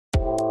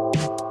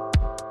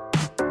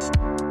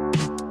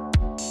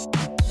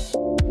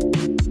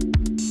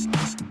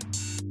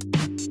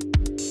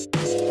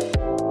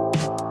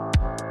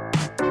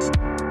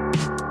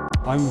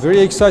I'm very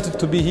excited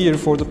to be here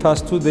for the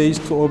past 2 days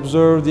to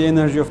observe the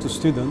energy of the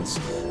students.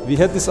 We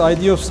had this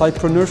idea of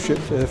Sci-Preneurship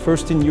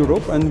first in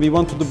Europe, and we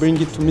wanted to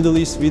bring it to Middle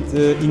East with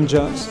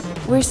INJAZ.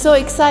 We're so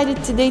excited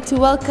today to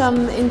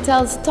welcome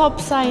Intel's top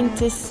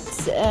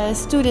scientists,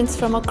 students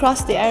from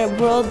across the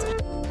Arab world.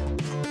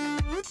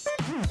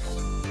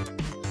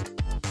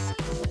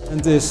 And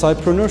the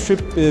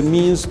Scipreneurship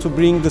means to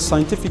bring the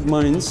scientific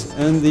minds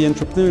and the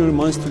entrepreneurial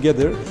minds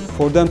together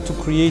for them to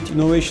create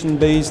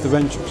innovation-based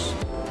ventures.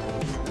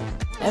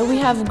 We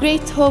have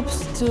great hopes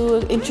to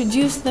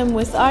introduce them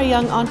with our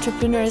young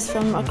entrepreneurs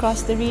from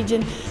across the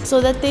region so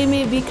that they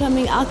may be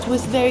coming out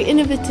with very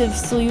innovative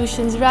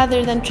solutions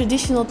rather than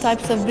traditional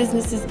types of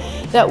businesses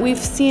that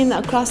we've seen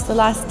across the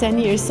last 10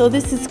 years. So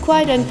this is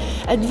quite an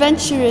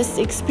adventurous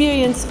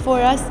experience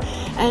for us,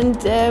 and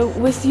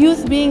with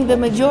youth being the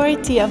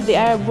majority of the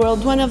Arab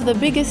world, one of the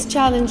biggest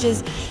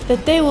challenges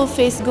that they will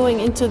face going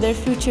into their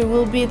future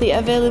will be the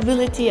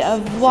availability of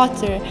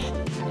water.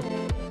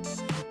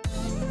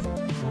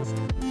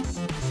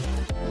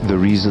 The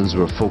reasons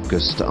we're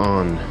focused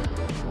on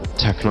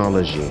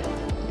technology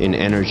in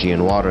energy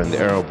and water in the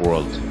Arab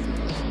world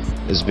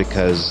is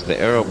because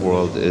the Arab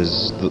world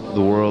is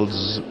the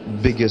world's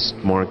biggest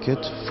market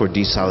for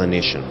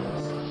desalination.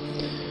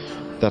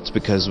 That's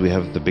because we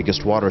have the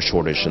biggest water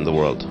shortage in the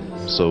world.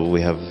 So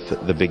we have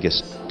the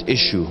biggest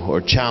issue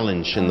or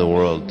challenge in the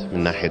world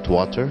in ناحية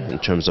water, in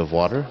terms of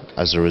water.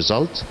 As a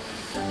result,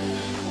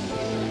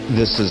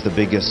 this is the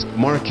biggest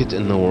market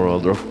in the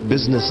world, or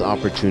business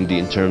opportunity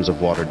in terms of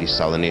water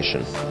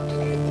desalination.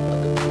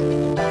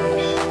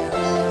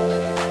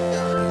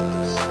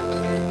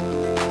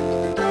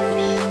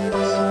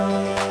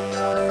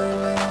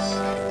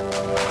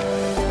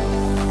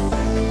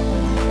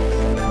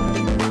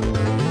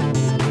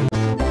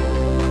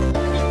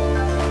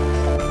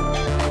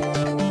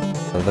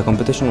 The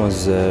competition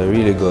was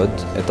really good,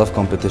 a tough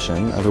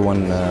competition.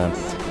 Everyone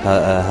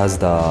has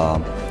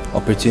the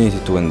opportunity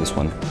to win this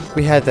one.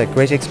 We had a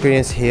great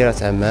experience here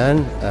at Amman.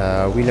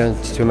 We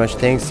learned too much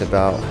things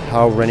about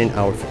how running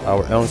our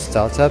own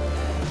startup.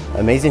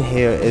 Amazing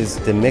here is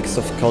the mix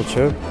of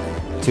culture.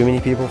 Too many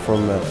people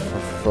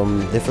from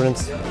different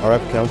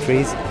Arab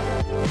countries.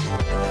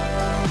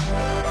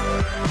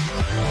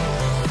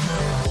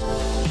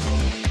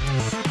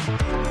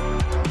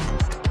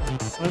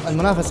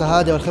 المنافسة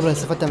هذه والخبرة اللي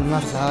استفدتها من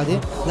المنافسة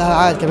هذه لها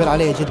عائد كبير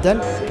علي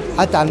جدا،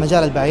 حتى على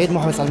المجال البعيد مو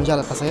بس على المجال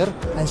القصير.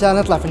 إن شاء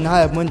الله نطلع في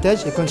النهاية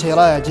بمنتج يكون شيء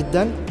رائع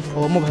جدا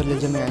ومبهر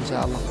للجميع إن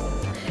شاء الله.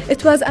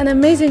 It was an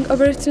amazing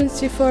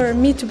opportunity for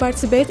me to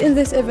participate in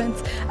this event.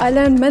 I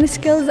learned many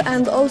skills,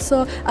 and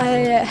also I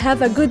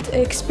have a good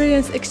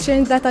experience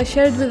exchange that I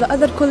shared with the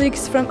other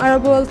colleagues from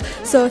Arab world.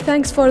 So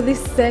thanks for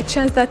this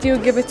chance that you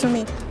give it to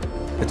me.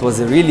 It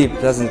was a really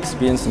pleasant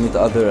experience to meet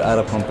other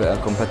Arab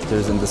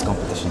competitors in this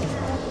competition.